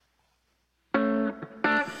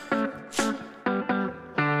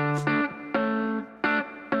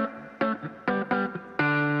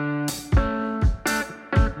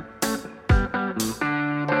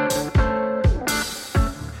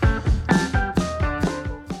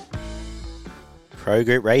Pro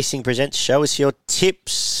Group Racing presents Show Us Your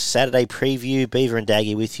Tips. Saturday preview, Beaver and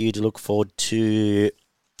Daggy with you to look forward to,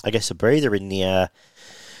 I guess, a breather in the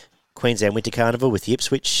Queensland Winter Carnival with the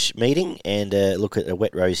Ipswich meeting and look at a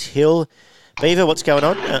Wet Rose Hill. Beaver, what's going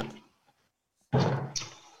on?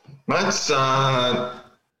 Mates, not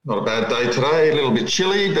a bad day today, a little bit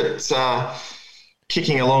chilly, but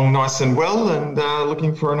kicking along nice and well and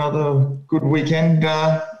looking for another good weekend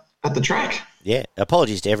at the track. Yeah,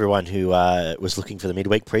 apologies to everyone who was looking for the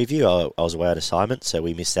midweek preview. I was away on assignment, so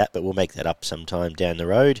we missed that, but we'll make that up sometime down the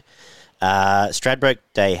road. Stradbroke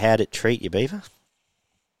Day, how'd it treat you, Beaver?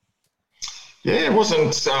 Yeah, it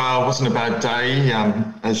wasn't a bad day.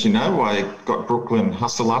 As you know, I got Brooklyn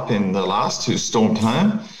Hustle up in the last, who stormed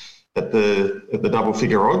home at the double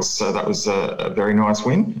figure odds, so that was a very nice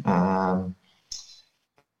win.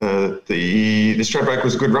 The Stradbroke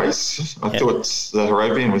was a good race. I thought the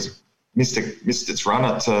Harrovian missed its run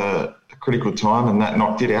at a critical time, and that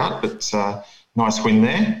knocked it out. But nice win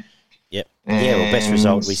there. Yep. Well, best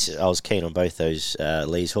result. I was keen on both those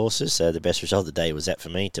Lee's horses. So the best result of the day was that for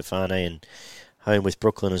me, Tefane, and home with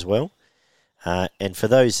Brooklyn as well. And for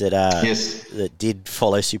those that that did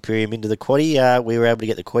follow Superior into the quaddie, we were able to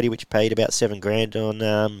get the quaddie, which paid about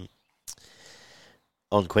 $7,000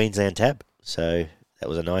 on Queensland tab. So that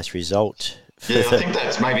was a nice result. Yeah, I think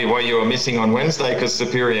that's maybe what you were missing on Wednesday because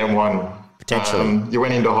Superior won. Potentially. You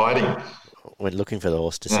went into hiding. Went looking for the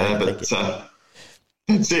horse to say.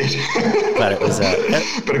 That's it. But it was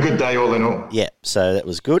but a good day all in all. Yeah, so that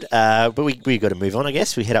was good. But we got to move on, I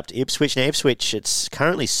guess. We head up to Ipswich. Now, Ipswich, it's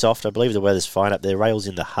currently soft. I believe the weather's fine up there. Rails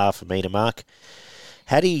in the half a metre mark.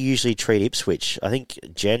 How do you usually treat Ipswich? I think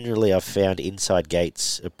generally I've found inside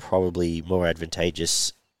gates are probably more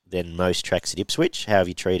advantageous than most tracks at Ipswich. How have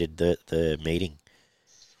you treated the meeting?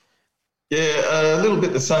 Yeah, a little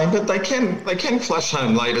bit the same, but they can flash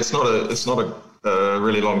home late. It's not a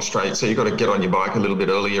really long straight, so you've got to get on your bike a little bit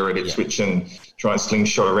earlier at Ipswich and try and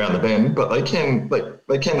slingshot around the bend. But they can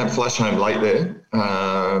have flash home late there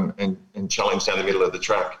and challenge down the middle of the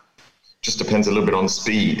track. Just depends a little bit on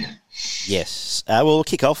speed. Yes. We'll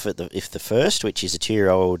kick off at the first, which is a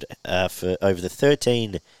 2-year-old for over the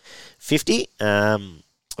 1350.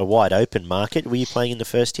 A wide open market. Were you playing in the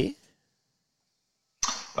first here?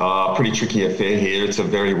 Pretty tricky affair here. It's a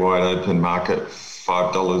very wide open market.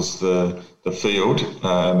 $5 the field,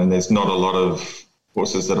 and there's not a lot of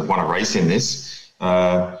horses that want to race in this.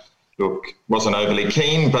 Look, wasn't overly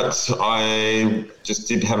keen, but I just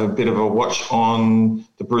did have a bit of a watch on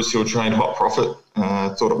the Bruce Hill trained Hot Profit.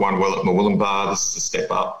 Thought it won well at Murwillumbah. This is a step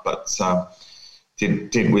up, but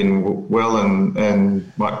did win well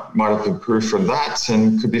and might have improved from that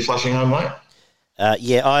and could be flashing home late.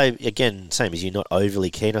 I same as you, not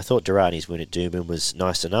overly keen. I thought Durrani's win at Doomben was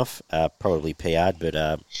nice enough, probably PR'd,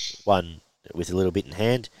 but won with a little bit in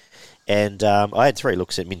hand. And I had 3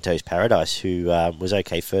 looks at Minto's Paradise, who was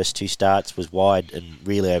okay first 2 starts, was wide and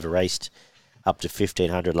really over-raced up to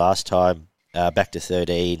 1,500 last time, back to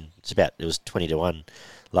 13. It was 20-1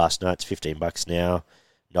 last night. It's $15 now.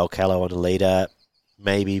 Noel Callow on the leader.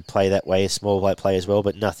 Maybe play that way, a small weight play as well,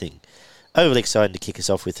 but nothing overly exciting to kick us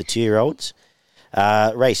off with the 2-year-olds.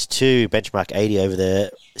 Race 2, benchmark 80 over the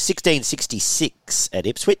 1666 at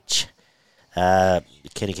Ipswich.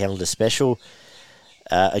 Kenny Calendar special.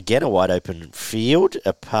 Again, a wide open field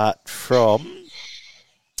apart from...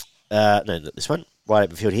 this one. Wide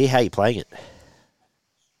open field here. How are you playing it?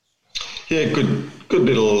 Yeah, good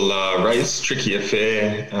little race. Tricky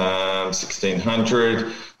affair.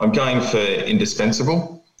 1600. I'm going for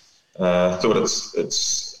Indispensable. Thought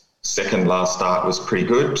its second last start was pretty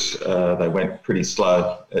good. They went pretty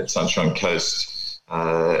slow at Sunshine Coast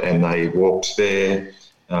and they walked there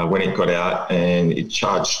when it got out and it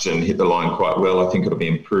charged and hit the line quite well. I think it'll be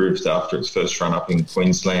improved after its first run up in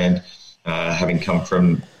Queensland, having come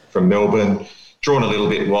from Melbourne. Drawn a little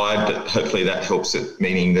bit wide, but hopefully that helps it,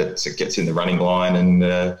 meaning that it gets in the running line and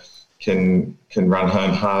can run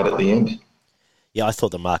home hard at the end. Yeah, I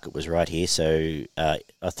thought the market was right here, so I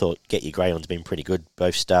thought Get Your Greyhound's been pretty good.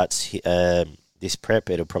 Both starts this prep,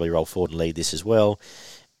 it'll probably roll forward and lead this as well.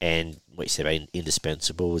 And what you said about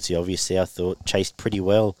Indispensable was the obvious there. I thought chased pretty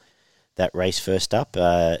well that race first up.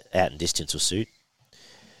 Out and distance will suit.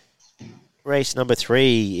 Race number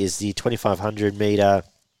 3 is the 2,500 metre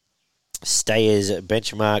Stayers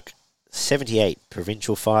benchmark 78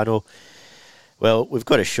 provincial final. Well, we've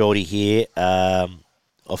got a shorty here.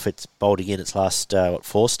 Off its bolting in its last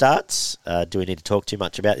 4 starts. Do we need to talk too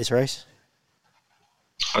much about this race?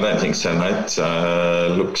 I don't think so, mate.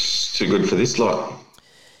 Looks too good for this lot.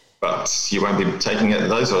 But you won't be taking it at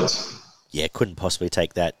those odds. Yeah, couldn't possibly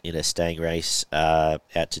take that in a staying race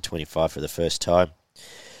out to 25 for the first time.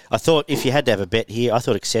 I thought if you had to have a bet here, I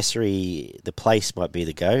thought Accessory, the place might be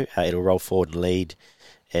the go. It'll roll forward and lead,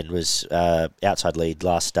 and was outside lead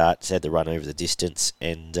last start. Had the run over the distance,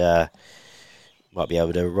 and might be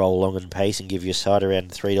able to roll along and pace and give you a side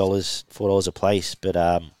around $3, $4 a place. But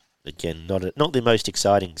again, not the most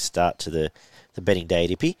exciting start to the betting day at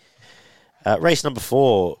Ippy. Race number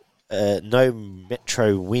 4, no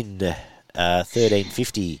Metro win,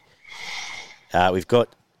 1350. We've got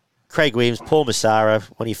Craig Williams, Paul Massara,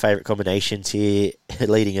 one of your favourite combinations here,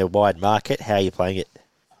 leading a wide market. How are you playing it?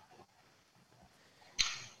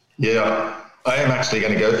 Yeah, I am actually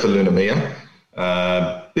going to go for Luna Mia.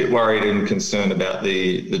 Bit worried and concerned about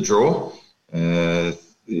the draw. The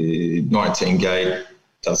 19 gate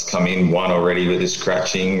does come in one already with the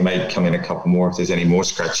scratching, may come in a couple more if there's any more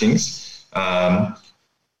scratchings. Although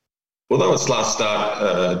its last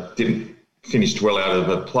start didn't finish well out of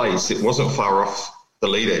the place, it wasn't far off the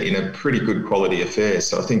leader in a pretty good quality affair.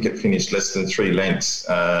 So I think it finished less than 3 lengths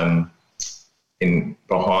in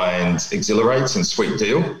behind Exhilarates and Sweet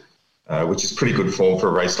Deal, which is pretty good form for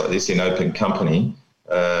a race like this in open company.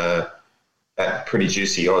 At pretty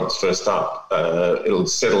juicy odds first up. It'll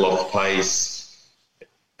settle off pace,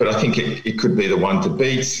 but I think it could be the one to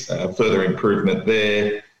beat. Further improvement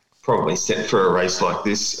there, probably set for a race like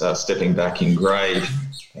this, stepping back in grade.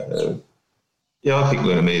 I think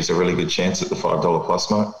Luna Mia is a really good chance at the $5 plus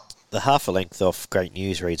mark. The half a length off Great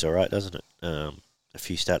News reads all right, doesn't it? A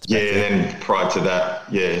few starts back there. Yeah, and prior to that,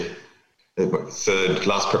 third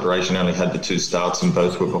last preparation only had the 2 starts and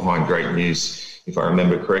both were behind Great News, if I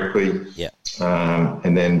remember correctly. Yeah.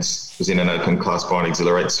 And then was in an open class behind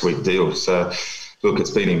Exhilarate Sweet Deal. So, look, it's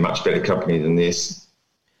been in much better company than this.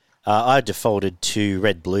 I defaulted to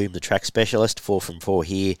Red Bloom, the track specialist, 4 from 4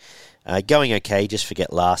 here. Going okay, just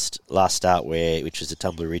forget last start which was the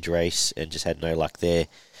Tumbler Ridge race, and just had no luck there.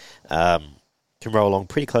 Can roll along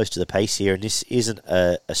pretty close to the pace here, and this isn't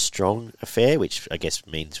a strong affair, which I guess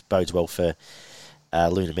bodes well for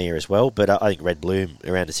Luna Mia as well. But I think Red Bloom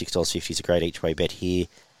around the $6.50 is a great each way bet here.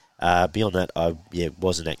 Beyond that, I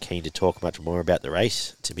wasn't that keen to talk much more about the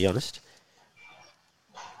race, to be honest.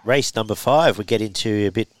 Race number 5, we get into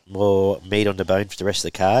a bit more meat on the bone for the rest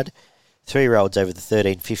of the card. 3-year-olds over the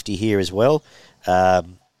 1350 here as well.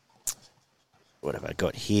 What have I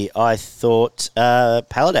got here? I thought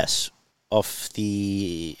Paladas off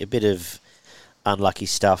a bit of unlucky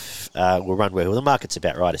stuff will run well. The market's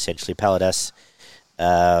about right, essentially. Paladas,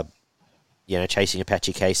 chasing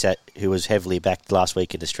Apache K-Sat, who was heavily backed last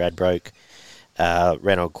week in the Stradbroke,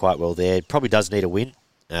 ran on quite well there. Probably does need a win.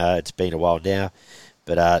 It's been a while now,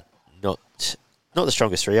 but not the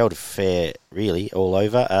strongest 3-year-old affair, really, all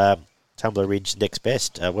over. Tumbler Ridge next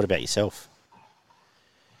best. What about yourself?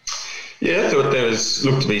 Yeah, I thought there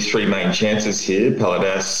looked to be 3 main chances here: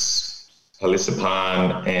 Paladas,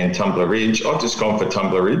 Palisapan and Tumbler Ridge. I've just gone for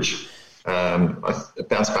Tumbler Ridge. I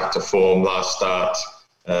bounced back to form last start.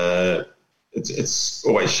 It's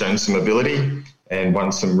always shown some ability and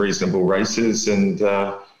won some reasonable races, and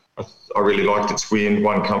I really liked its win.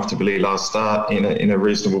 Won comfortably last start in a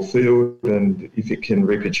reasonable field, and if it can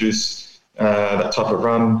reproduce that type of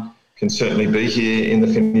run, can certainly be here in the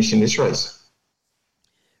finish in this race.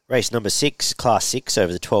 Race number 6, Class 6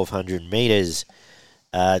 over the 1,200 metres.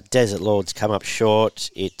 Desert Lords come up short.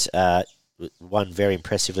 It won very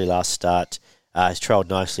impressively last start. Has trolled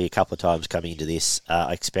nicely a couple of times coming into this.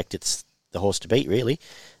 I expect it's the horse to beat, really.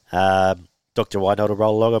 Dr. Wynot will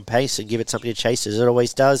roll along on pace and give it something to chase, as it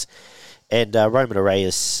always does. And Roman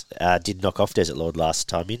Arrayas did knock off Desert Lord last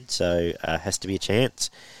time in, so has to be a chance.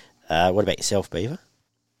 What about yourself, Beaver?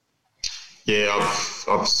 Yeah,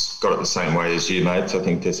 I've got it the same way as you, mate. I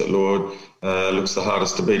think Desert Lord looks the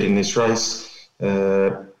hardest to beat in this race.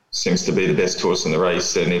 Seems to be the best horse in the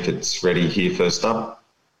race, and if it's ready here first up,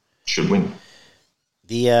 should win.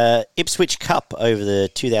 The Ipswich Cup over the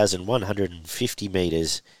 2,150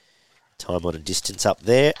 metres, time on a distance up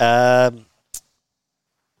there. How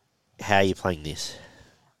are you playing this?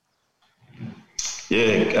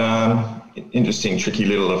 Yeah, interesting, tricky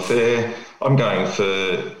little affair. I'm going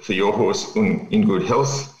for your horse in good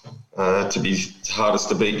health to be hardest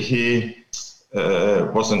to beat here.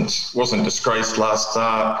 Wasn't disgraced last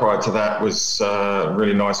start. Prior to that was a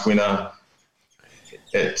really nice winner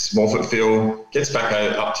at Morphettville. Gets back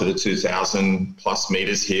up to the 2,000 plus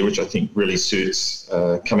metres here, which I think really suits.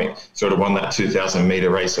 Sort of won that 2,000 metre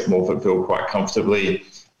race at Morphettville quite comfortably.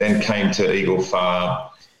 Then came to Eagle Farm,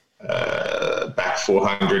 back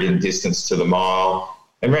 400 in distance to the mile,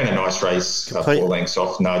 and ran a nice race, 4 lengths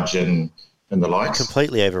off Nudge and the likes.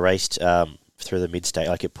 Completely over-raced through the mid-state.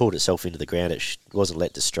 Like, it pulled itself into the ground. It wasn't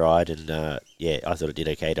let to stride, and I thought it did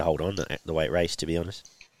okay to hold on the way it raced, to be honest.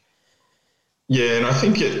 Yeah, and I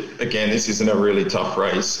think, this isn't a really tough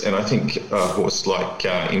race, and I think a horse like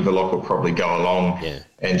Inverloch will probably go along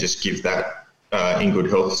and just give that In Good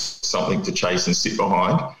Health something to chase and sit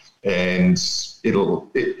behind, and it'll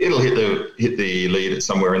hit the lead at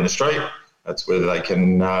somewhere in the straight. That's where they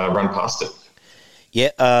can run past it.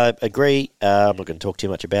 Yeah, agree. I'm not going to talk too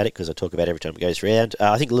much about it because I talk about it every time it goes round.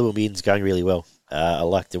 I think Little Min's going really well. I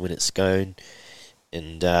like the win at Scone,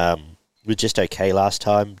 and was just okay last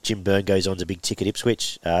time. Jim Byrne goes on to big ticket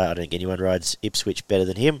Ipswich. I don't think anyone rides Ipswich better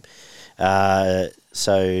than him.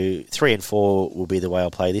 So 3 and 4 will be the way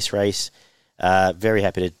I'll play this race. Very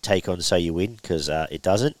happy to take on So You Win because it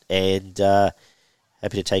doesn't, and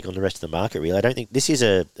happy to take on the rest of the market, really. I don't think this is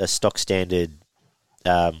a stock standard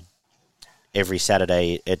every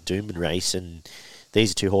Saturday at Doomben race, and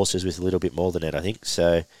these are two horses with a little bit more than that, I think.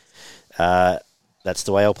 So that's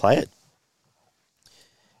the way I'll play it.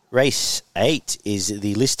 Race 8 is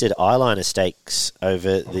the listed Eyeliner Stakes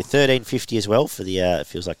over the 1350 as well for the, it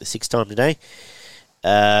feels like the 6th time today.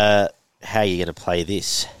 How are you going to play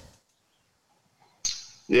this?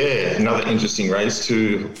 Yeah, another interesting race.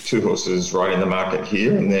 Two horses right in the market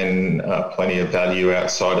here, and then plenty of value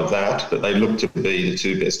outside of that. But they look to be the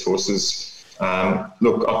two best horses.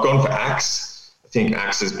 Look, I've gone for Axe. I think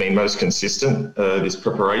Axe has been most consistent this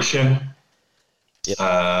preparation. Yep.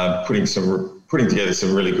 Putting together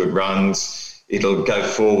some really good runs. It'll go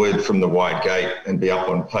forward from the wide gate and be up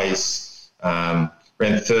on pace. Ran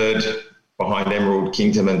third behind Emerald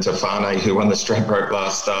Kingdom and Tofane, who won the Stradbroke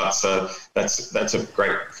last start. So that's a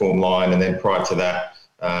great form line. And then prior to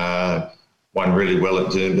that, won really well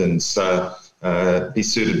at Doomben. So be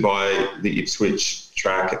suited by the Ipswich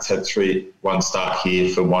track. It's had 1 start here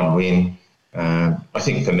for 1 win. I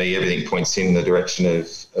think for me, everything points in the direction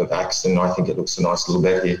of Axe, and I think it looks a nice little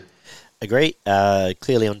bet here. Agree.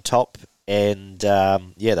 Clearly on top, and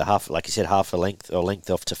the half, like you said, half a length or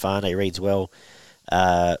length off Tofane reads well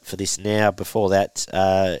for this now. Before that,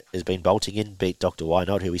 has been bolting in, beat Dr. Why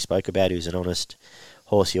Not, who we spoke about, who's an honest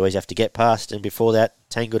horse you always have to get past, and before that,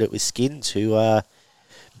 tangled it with Skins, who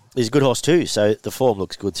is a good horse too. So the form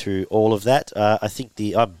looks good through all of that. I think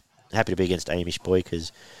I'm happy to be against Amish Boy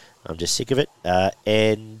because I'm just sick of it.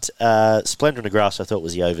 And Splendor in the Grass, I thought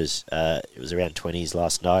was the overs. It was around 20s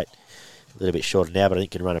last night. A little bit shorter now, but I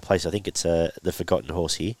think can run a place. I think it's the forgotten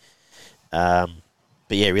horse here. But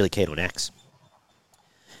yeah, really keen on Axe.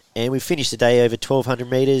 And we finished the day over 1,200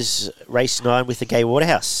 metres, race 9 with the Gay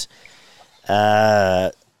Waterhouse,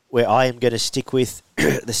 where I am going to stick with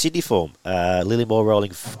the Sydney form. Lilymore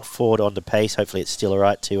rolling forward on the pace. Hopefully it's still all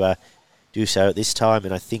right to do so at this time,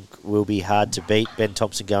 and I think will be hard to beat. Ben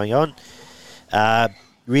Thompson going on.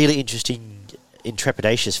 Really interesting,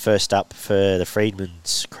 intrepidatious first up for the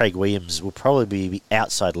Freedmans. Craig Williams will probably be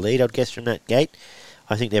outside lead, I'd guess, from that gate.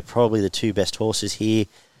 I think they're probably the two best horses here.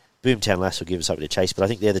 Boomtown Lass will give us something to chase, but I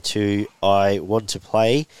think they're the two I want to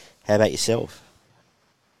play. How about yourself?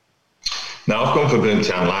 No, I've gone for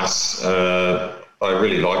Boomtown Lass. I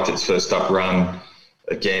really liked its first up run.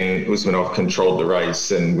 Again, Usmanov controlled the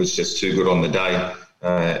race and was just too good on the day.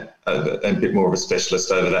 A bit more of a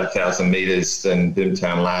specialist over that 1,000 metres than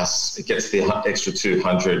Boomtown Lass. It gets the extra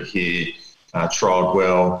 200 here. Trialled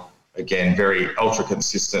well. Again, very ultra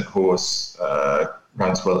consistent horse.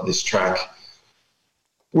 Runs well at this track.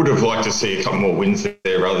 Would have liked to see a couple more wins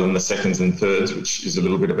there rather than the seconds and thirds, which is a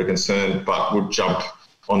little bit of a concern, but would jump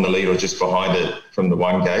on the lead or just behind it from the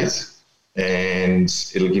 1 gate, and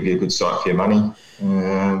it'll give you a good sight for your money.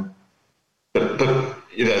 But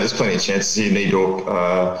there's plenty of chances here.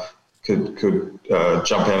 Needorp could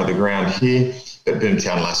jump out of the ground here, but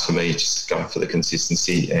Boomtown Lass for me, just going for the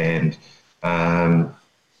consistency, and the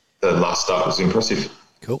last start was impressive.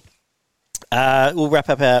 Cool. We'll wrap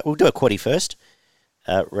up. We'll do a quaddie first.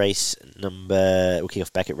 We'll kick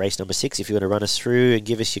off back at race number 6. If you want to run us through and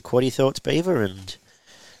give us your quaddie thoughts, Beaver, and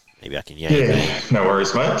maybe I can no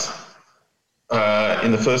worries, mate.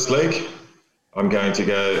 In the first leg, I'm going to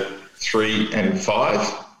go 3 and 5.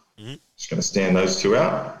 Mm-hmm. Just going to stand those two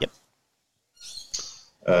out. Yep.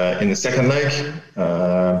 In the second leg,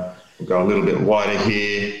 we'll go a little bit wider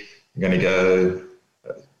here. I'm going to go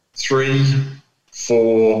 3,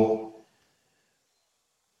 4,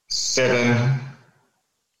 7,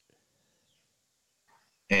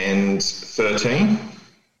 and 13.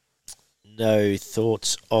 No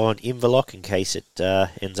thoughts on Inverloch in case it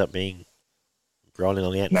ends up being rolling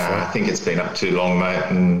on the out. I think it's been up too long, mate,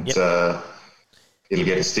 and it'll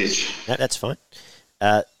get a stitch. No, that's fine.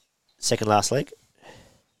 Second last leg.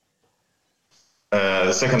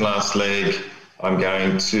 The second last leg, I'm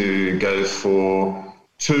going to go for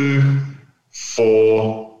 2,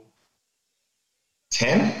 4,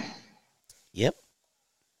 10. Yep.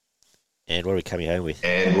 And what are we coming home with?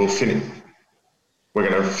 And we're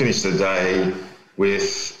going to finish the day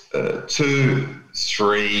with 2,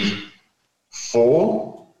 3,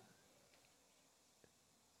 4,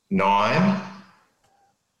 9,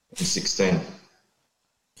 and 16.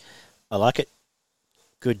 I like it.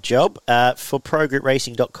 Good job. For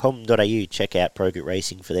progroupracing.com.au, check out Pro Group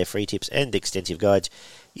Racing for their free tips and extensive guides.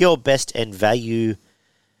 Your best and value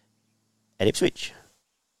at Ipswich.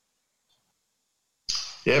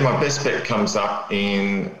 Yeah, my best bet comes up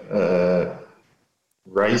in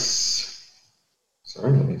race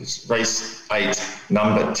 8,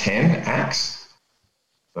 number 10, Axe.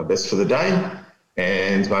 My best for the day.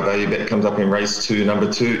 And my value bet comes up in race 2,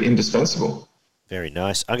 number 2, Indispensable. Very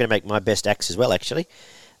nice. I'm going to make my best Axe as well, actually.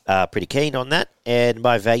 Pretty keen on that. And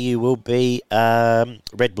my value will be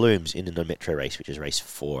Red Blooms in the Metro race, which is race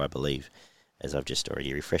 4, I believe, as I've just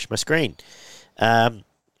already refreshed my screen.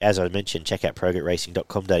 As I mentioned, check out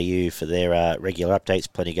progroupracing.com.au for their regular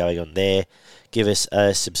updates. Plenty going on there. Give us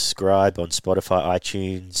a subscribe on Spotify,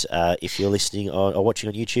 iTunes. If you're listening or watching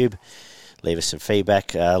on YouTube, leave us some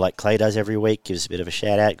feedback like Clay does every week. Give us a bit of a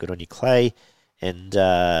shout-out. Good on you, Clay. And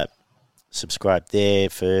subscribe there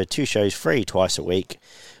for 2 shows free twice a week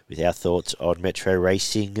with our thoughts on Metro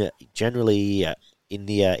racing, generally in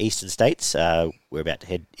the eastern states. We're about to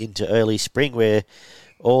head into early spring where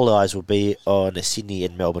all eyes will be on Sydney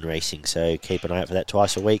and Melbourne racing, so keep an eye out for that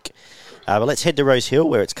twice a week. But let's head to Rose Hill,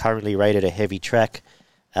 where it's currently rated a heavy track.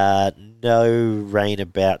 No rain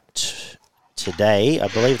about today. I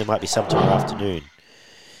believe there might be some tomorrow afternoon.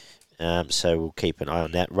 So we'll keep an eye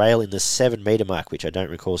on that. Rail in the 7 metre mark, which I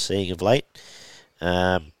don't recall seeing of late.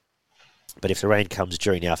 But if the rain comes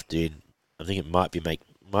during the afternoon, I think it might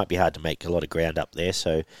be hard to make a lot of ground up there.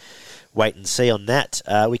 So wait and see on that.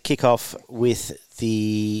 We kick off with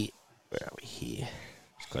the... Where are we here?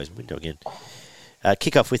 Let's close the window again.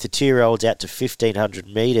 Kick off with the 2-year-olds out to 1,500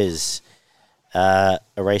 metres. A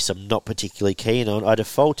race I'm not particularly keen on. I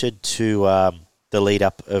defaulted to the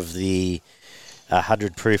lead-up of the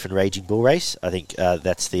 100 Proof and Raging Bull race. I think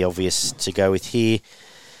that's the obvious to go with here.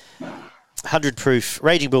 100 Proof,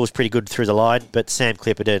 Raging Bull was pretty good through the line, but Sam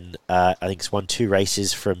Clipperton, I think, has won 2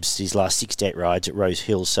 races from his last 6 to 8 rides at Rose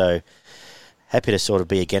Hill, so happy to sort of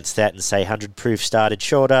be against that and say 100 Proof started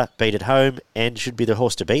shorter, beat at home, and should be the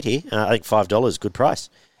horse to beat here. I think $5, good price.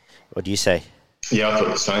 What do you say? Yeah, I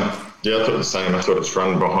thought the same. I thought its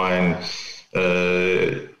run behind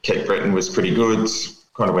Cape Breton was pretty good.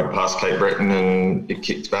 Kind of went past Cape Breton and it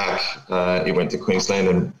kicked back. It went to Queensland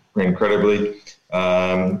and ran incredibly.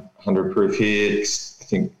 100 Proof here. I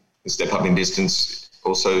think the step up in distance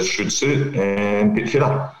also should suit and a bit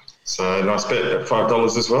fitter. So nice bet at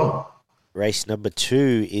 $5 as well. Race number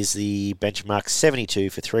 2 is the benchmark 72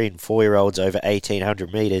 for 3 and 4-year-olds over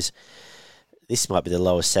 1,800 metres. This might be the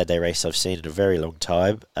lowest Saturday race I've seen in a very long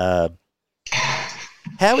time. How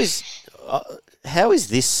is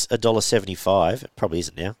this $1.75? It probably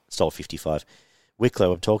isn't now. It's $1.55.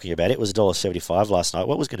 Wicklow, I'm talking about, it was $1.75 last night.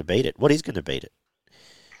 What was going to beat it? What is going to beat it?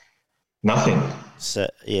 Nothing. So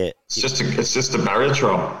yeah, it's just a barrier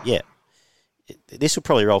trial. Yeah, this will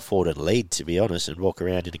probably roll forward and lead, to be honest, and walk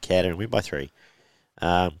around in a canter and win by 3.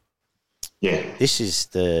 Yeah, this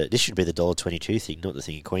should be the $1.22 thing, not the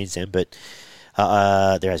thing in Queensland. But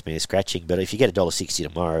there has been a scratching. But if you get $1.60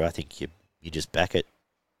 tomorrow, I think you just back it.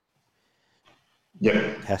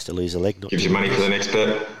 Yep. Has to lose a leg. Gives you money for the next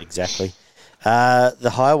bet. Exactly.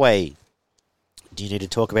 The Highway. Do you need to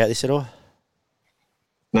talk about this at all?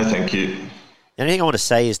 No, thank you. The only thing I want to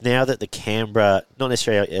say is now that the Canberra, not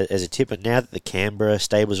necessarily as a tip, but now that the Canberra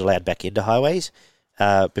stables are allowed back into highways,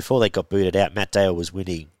 before they got booted out, Matt Dale was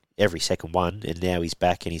winning every second one, and now he's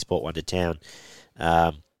back and he's brought one to town.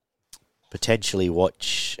 Potentially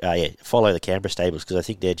follow the Canberra stables because I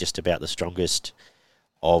think they're just about the strongest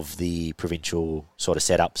of the provincial sort of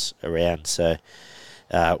setups around. So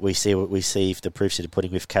we see if the proofs are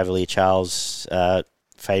putting with Cavalier Charles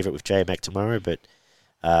favourite with J Mac tomorrow, but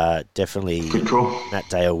definitely Matt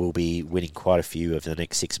Dale will be winning quite a few over the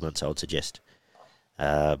next 6 months, I would suggest.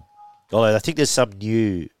 Although I think there's some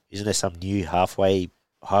new highway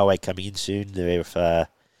coming in soon.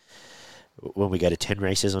 When we go to 10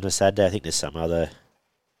 races on a Saturday, I think there's some other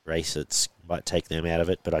race that might take them out of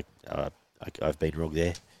it, but I've been wrong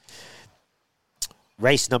there.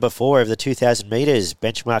 Race number 4 of the 2,000 metres,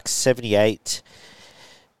 benchmark 78.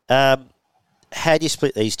 How do you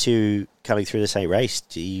split these two coming through the same race?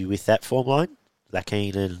 Do you with that form line,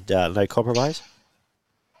 Lakeen and no compromise?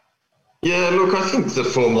 Yeah, look, I think the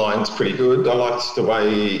form line's pretty good. I liked the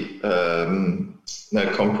way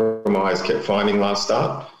No Compromise kept finding last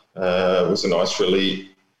start. It was a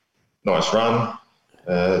really nice run.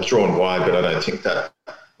 Drawn wide, but I don't think that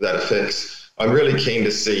affects. I'm really keen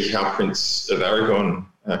to see how Prince of Aragon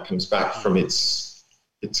comes back from its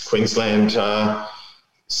Queensland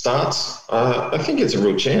starts. I think it's a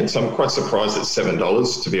real chance. I'm quite surprised at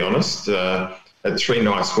 $7, to be honest. Had 3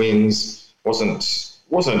 nice wins.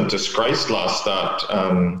 Wasn't disgraced last start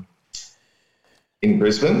in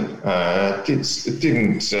Brisbane. It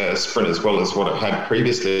didn't sprint as well as what it had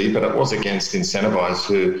previously, but it was against Incentivize,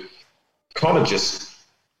 who kind of just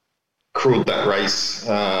cruelled that race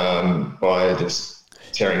by just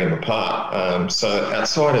tearing them apart. So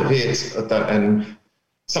outside of it, and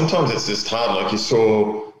sometimes it's just hard. Like you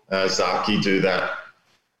saw Zaki do that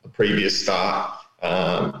the previous start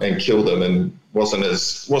and kill them, and wasn't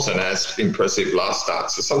as impressive last start.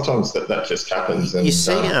 So sometimes that just happens. And you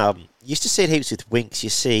see, you used to see it heaps with Winks. You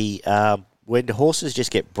see when the horses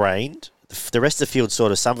just get brained, the rest of the field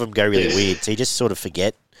sort of, some of them go really weird. So you just sort of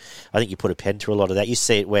forget. I think you put a pen through a lot of that. You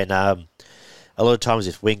see it when a lot of times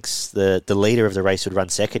with Winks, the leader of the race would run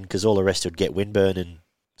second because all the rest would get windburn and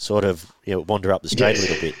sort of wander up the straight a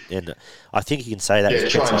little bit. And I think you can say that. Yeah,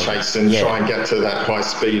 try and chase and try and get to that high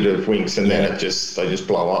speed of Winks, and then they just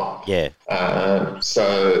blow up. Yeah.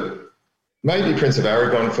 So maybe Prince of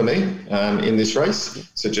Aragon for me in this race.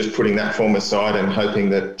 So just putting that form aside and hoping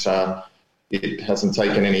that it hasn't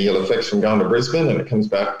taken any ill effects from going to Brisbane and it comes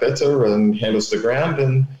back better and handles the ground.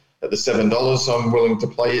 And at the $7, I'm willing to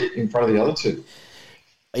play it in front of the other two.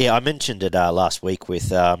 Yeah, I mentioned it last week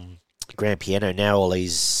with Grand Piano. Now all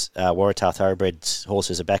these Waratah Thoroughbreds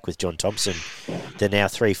horses are back with John Thompson. They're now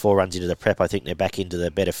 3-4 runs into the prep. I think they're back into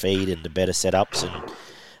the better feed and the better setups, and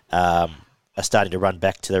are starting to run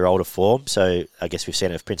back to their older form. So I guess we've seen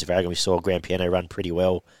it with Prince of Aragon. We saw Grand Piano run pretty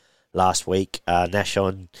well last week.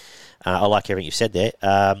 Nashon, I like everything you've said there.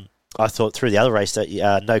 I thought through the other race that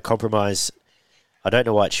No Compromise, I don't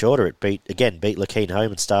know why it's shorter. It beat Lakeen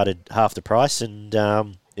home and started half the price, and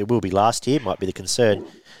it will be last year, might be the concern.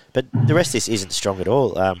 But the rest of this isn't strong at all.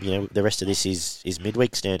 The rest of this is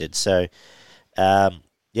midweek standard. So, 3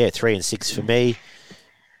 and 6 for me.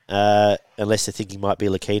 Unless the thinking might be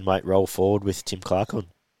Lakeen might roll forward with Tim Clark on.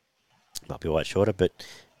 Might be white shorter. But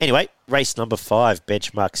anyway, race number 5,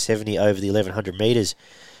 benchmark 70 over the 1,100 metres.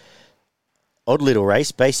 Odd little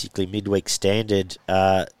race, basically midweek standard.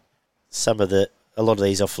 A lot of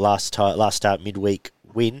these off last start midweek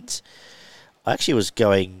wins. I actually was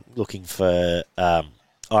looking for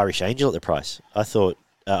Irish Angel at the price. I thought,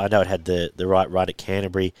 I know it had the right run at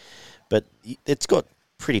Canterbury, but it's got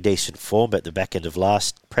pretty decent form at the back end of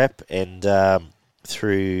last prep, and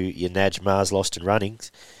through your Naj Mars Lost and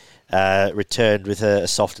Runnings, returned with a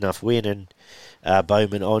soft enough win, and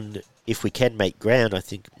Bowman on, if we can make ground, I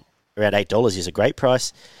think around $8 is a great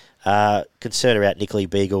price. Concern about Nickley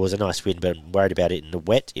Beagle was a nice win, but I'm worried about it in the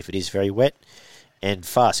wet, if it is very wet. And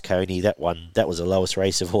Fast Coney, that was the lowest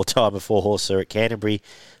race of all time before Horser at Canterbury.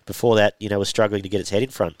 Before that, was struggling to get its head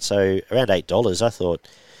in front. So around $8, I thought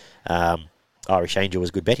Irish Angel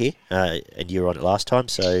was a good bet here, and you were on it last time.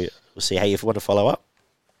 So we'll see how you want to follow up.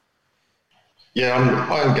 Yeah,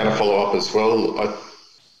 I'm going to follow up as well.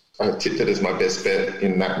 I tipped it as my best bet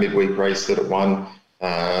in that midweek race that it won.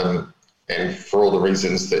 And for all the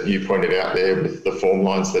reasons that you pointed out there with the form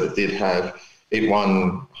lines that it did have, it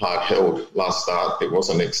won hard held last start. It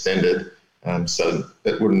wasn't extended, so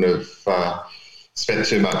it wouldn't have spent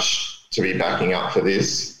too much to be backing up for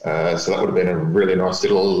this. So that would have been a really nice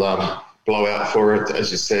little blowout for it.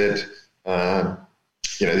 As you said,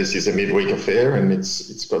 this is a midweek affair and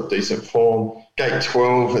it's got decent form. Gate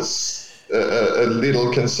 12 is a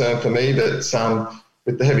little concern for me, but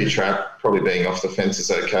with the heavy trap probably being off the fence is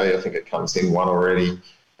okay. I think it comes in 1 already.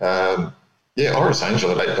 Irish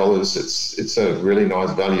Angel at $8, it's a really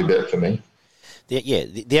nice value bet for me.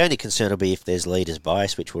 The only concern will be if there's leaders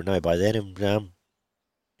bias, which we'll know by then, and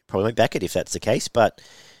probably won't back it if that's the case. But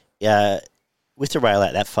with the rail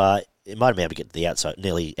out that far, it might have been able to get to the outside,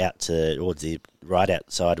 nearly out towards the right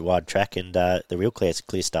outside wide track, and the real clear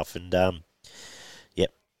stuff. And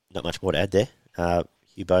not much more to add there.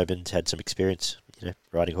 Hugh Bowman's had some experience,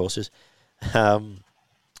 riding horses.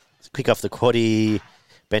 Quick off the quaddie.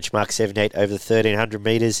 Benchmark 78 over the 1,300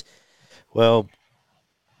 metres. Well,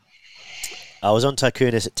 I was on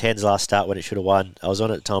Tycoonus at 10s last start when it should have won. I was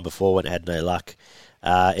on it the time before when it had no luck.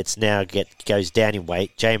 It's now goes down in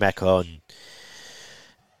weight. J-Mac on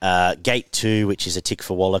gate 2, which is a tick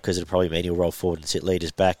for Waller because it'll probably mean he'll roll forward and sit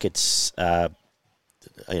leaders back. It's, I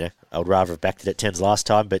would rather have backed it at 10s last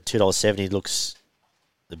time, but $2.70 looks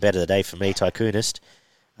the bet of the day for me, Tycoonist.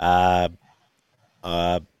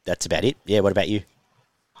 That's about it. Yeah, what about you?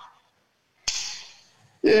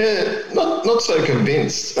 Yeah, not so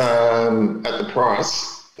convinced at the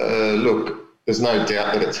price. Look, there's no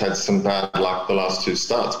doubt that it's had some bad luck the last two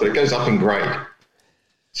starts, but it goes up in grade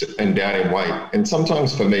and down in weight. And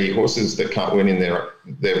sometimes for me, horses that can't win in their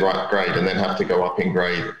right grade and then have to go up in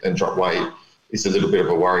grade and drop weight is a little bit of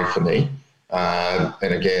a worry for me.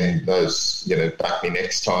 And again, those, back me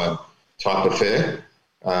next time type affair.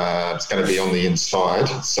 It's going to be on the inside.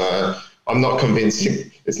 So I'm not convinced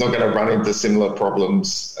it's not going to run into similar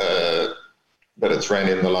problems that it's ran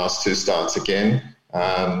in the last two starts again.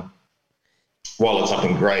 While it's up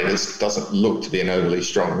in grade, it doesn't look to be an overly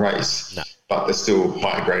strong race, no. But they're still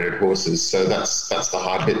higher graded horses. So that's the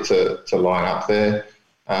hard bit to line up there.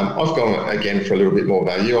 I've gone, again, for a little bit more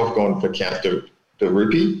value. I've gone for Count de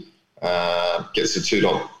Rupee. Gets a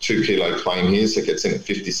 2 kilo claim here, so it gets in at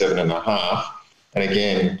 57.5. And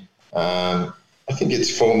again, I think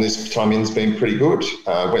its form this time in's been pretty good.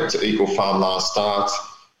 Went to Eagle Farm last start.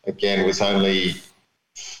 Again, was only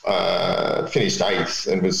finished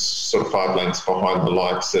 8th and was sort of 5 lengths behind the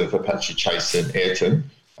likes of Apache Chase and Ayrton.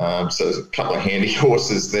 So there's a couple of handy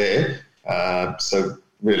horses there. So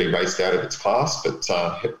really raced out of its class, but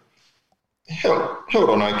held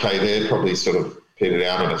on okay there. Probably sort of petered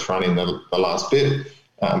out in its run in the last bit.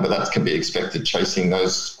 But that can be expected chasing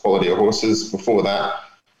those quality of horses. Before that,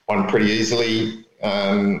 won pretty easily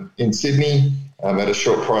in Sydney at a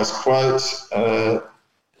short price quote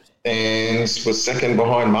and was second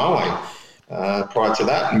behind Marway prior to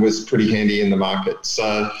that and was pretty handy in the market.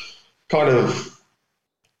 So kind of,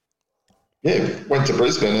 went to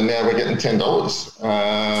Brisbane and now we're getting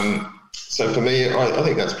 $10. So for me, I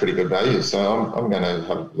think that's pretty good value. So I'm going to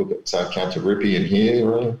have a look at Count de Rupee in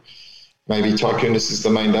here. Maybe Tycoonist is the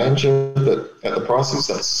main danger, but at the prices,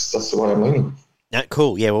 that's the way I'm leaning. No,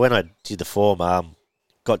 cool. Yeah, well, when I did the form,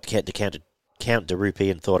 got to Count de Rupee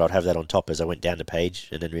and thought I'd have that on top as I went down the page,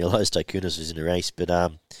 and then realised Tycoonist was in the race. But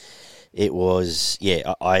it was,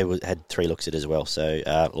 I had 3 looks at it as well. So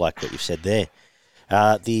like what you've said there.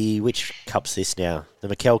 Which cup's this now? The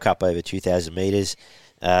McKell Cup over 2,000 metres.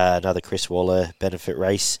 Another Chris Waller benefit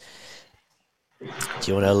race. Do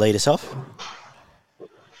you want to lead us off?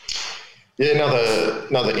 Yeah,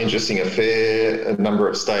 another interesting affair. A number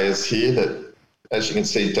of stayers here that, as you can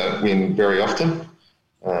see, don't win very often.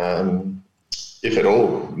 If at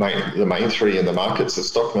all, the main 3 in the markets are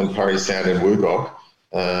Stockman, Parry Sound and Woogog.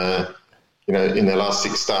 In their last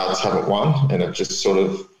 6 starts haven't won and have just sort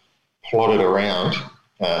of plodded around.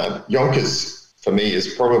 Yonkers, for me,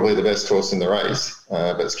 is probably the best horse in the race,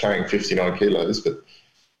 but it's carrying 59 kilos, but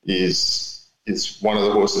is one of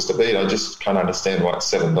the horses to beat. I just can't understand why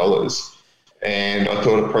it's $7. And I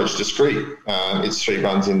thought Approach Discreet. Its 3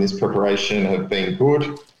 runs in this preparation have been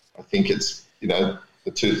good. I think it's, the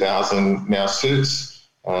 2,000 now suits.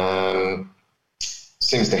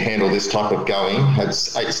 Seems to handle this type of going. Had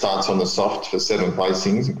 8 starts on the soft for 7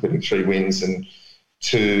 placings, including 3 wins and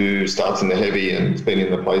 2 starts in the heavy, and it's been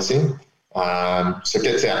in the placing. So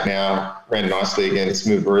gets out now, ran nicely against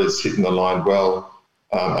Mubaraz, hitting the line well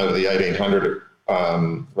over the 1,800 at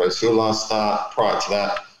Rosehill last start. Prior to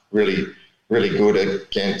that, really good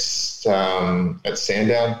against at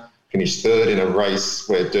Sandown. Finished 3rd in a race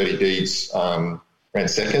where Dirty Deeds ran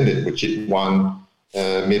 2nd, which it won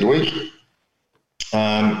midweek.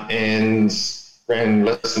 And ran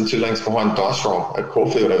less than 2 lengths behind Dice Roll at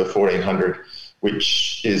Caulfield over 1,400,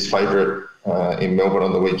 which is favourite in Melbourne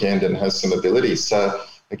on the weekend and has some ability. So,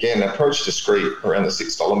 again, Approach Discreet around the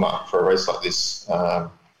 $6 mark for a race like this. I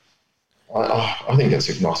think it's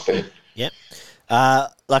a nice bet. Yep.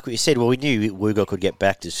 Like what you said, well, we knew Woogog could get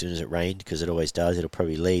backed as soon as it rained, because it always does. It'll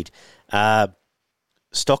probably lead.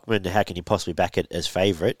 Stockman, how can you possibly back it as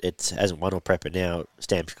favourite? It hasn't won or prepper now.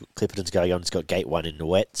 Stamp Clipperton's going on. It's got gate 1 in the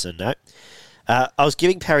wet, so no. I was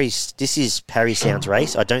giving this is Parry Sound's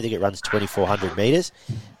race. I don't think it runs 2,400 metres.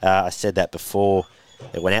 I said that before.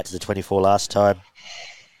 It went out to the 24 last time.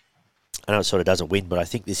 I know it sort of doesn't win, but I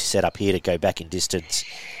think this is set up here to go back in distance.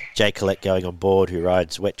 Jay Collette going on board, who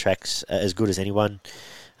rides wet tracks as good as anyone,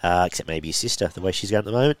 except maybe his sister, the way she's going at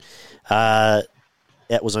the moment.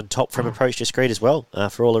 That was on top from Approach Discreet as well,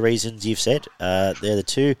 for all the reasons you've said. They're the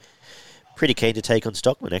 2. Pretty keen to take on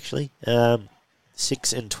Stockman, actually.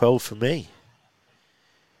 6 and 12 for me.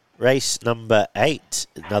 Race number 8,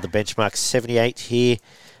 another benchmark 78 here.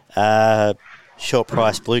 Short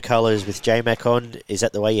price blue colours with J-Mac on. Is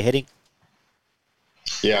that the way you're heading?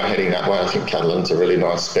 Yeah, I'm heading that way. I think Catalan's a really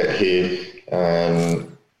nice bet here.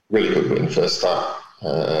 Really good win first up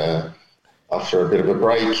after a bit of a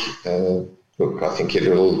break. Look, I think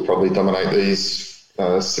it'll probably dominate these,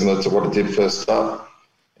 similar to what it did first up.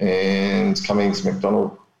 And Cummings,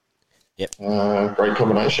 McDonald. Yep. Great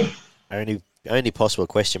combination. Only possible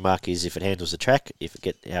question mark is if it handles the track,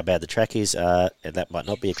 how bad the track is, and that might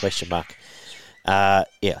not be a question mark. I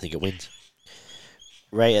think it wins.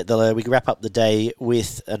 Ray, we wrap up the day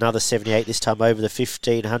with another 78, this time over the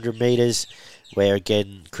 1,500 metres, where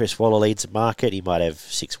again Chris Waller leads the market. He might have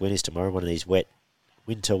 6 winners tomorrow, one of these wet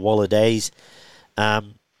winter Waller days. But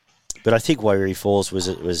I think Wairiri Falls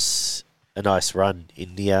was a nice run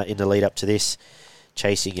in the lead up to this,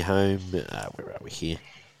 chasing home. Where are we here?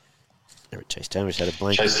 Chased home, just had a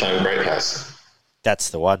blank. Chased home, Great House.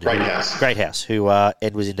 That's the one. Great House. Who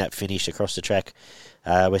Ed was in that finish across the track.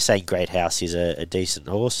 We're saying Great House is a decent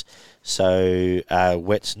horse. So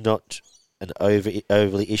wet's not an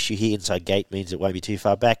overly issue here. Inside gate means it won't be too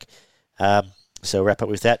far back. So we'll wrap up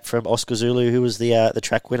with that from Oscar Zulu, who was the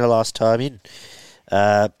track winner last time in.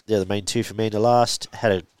 They're the main two for me in the last.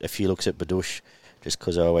 Had a few looks at Badouche, just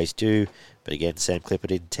because I always do. But again, Sam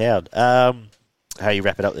Clifford in town. How you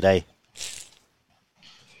wrap it up the day?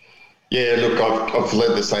 Yeah, look, I've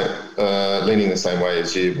led the same, leaning the same way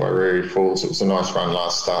as you. Wairiri Falls, it was a nice run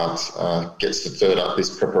last start. Gets to third up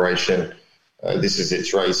this preparation. This is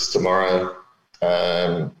its race tomorrow.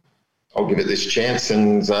 I'll give it this chance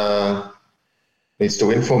and needs to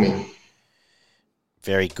win for me.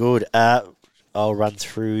 Very good. I'll run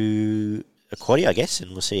through a quaddie, I guess,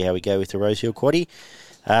 and we'll see how we go with the Rosehill quaddie.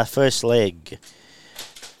 First leg,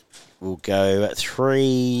 we'll go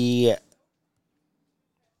 3,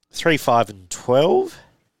 5 and 12.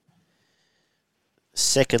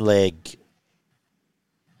 Second leg,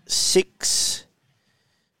 6,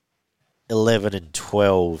 11 and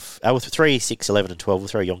 12. With 3, 6, 11 and 12, we'll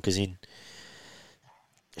throw Yonkers in.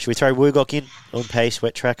 Should we throw Woogok in on pace,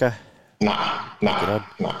 wet tracker? Nah.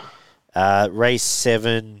 Race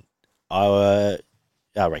 7,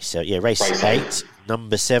 race 8,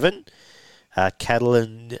 number 7.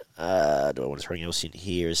 Catalan, do I want to throw anything else in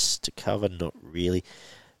here as to cover? Not really.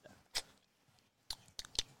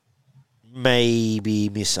 Maybe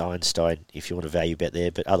Miss Einstein if you want to value bet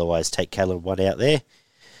there, but otherwise take Catalan 1 out there.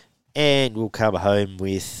 And we'll come home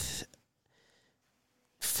with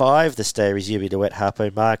 5, the Stay Resume the Wet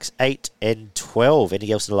Harpo Marks, 8 and 12.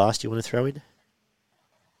 Anything else in the last you want to throw in?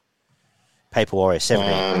 Paper Warrior,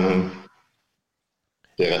 7.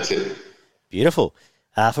 Yeah, that's it. Beautiful.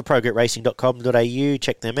 For progretracing.com.au,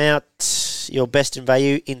 check them out. Your best in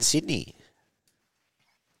value in Sydney.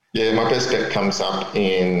 Yeah, my best bet comes up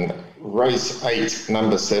in race 8,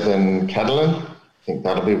 number 7, Catalan. I think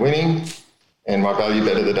that'll be winning. And my value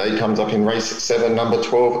bet of the day comes up in race 7, number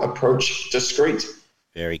 12, Approach Discreet.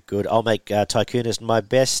 Very good. I'll make Tycoonist my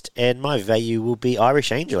best, and my value will be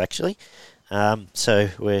Irish Angel, actually. So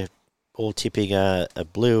we're all tipping a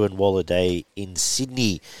blue and Waller day in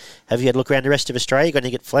Sydney. Have you had a look around the rest of Australia? Going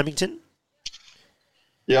to get Flemington?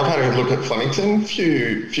 Yeah, I've had a look at Flemington.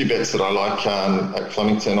 Few bets that I like at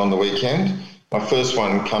Flemington on the weekend. My first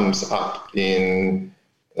one comes up in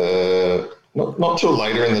not till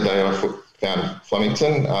later in the day. I found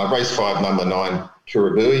Flemington. Race 5, number 9,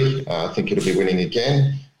 Kurabui. I think it'll be winning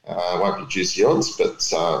again. Won't be juicy odds, but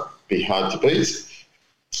be hard to beat.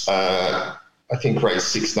 I think race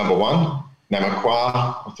 6, number 1,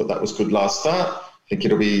 Namakwa. I thought that was good last start. I think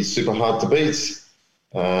it'll be super hard to beat.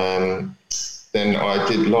 Then I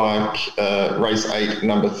did like race 8,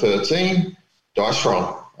 number 13, Dice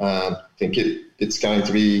Roll. I think it's going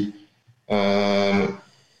to be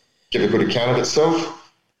give a good account of itself,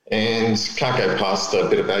 and can't go past a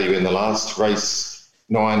bit of value in the last race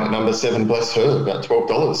 9, number 7, Bless Her, about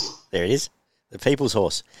 $12. There it is, the People's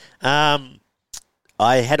Horse. I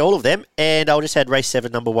had all of them, and I'll just add race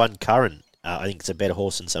 7, number 1, Curran. I think it's a better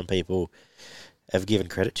horse than some people have given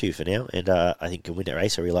credit to for now, and I think can win that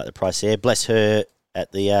race. I really like the price there. Bless Her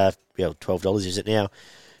at the $12 is it now.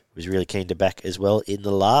 Was really keen to back as well in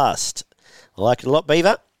the last. I like it a lot,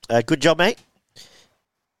 Beaver. Good job, mate.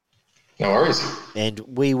 No worries. And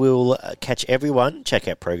we will catch everyone. Check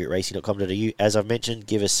out progretracing.com.au. As I've mentioned,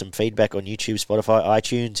 give us some feedback on YouTube, Spotify,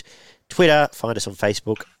 iTunes, Twitter. Find us on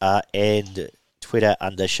Facebook and Twitter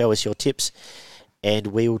under Show Us Your Tips. And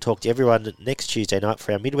we will talk to everyone next Tuesday night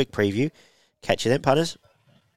for our midweek preview. Catch you then, punters.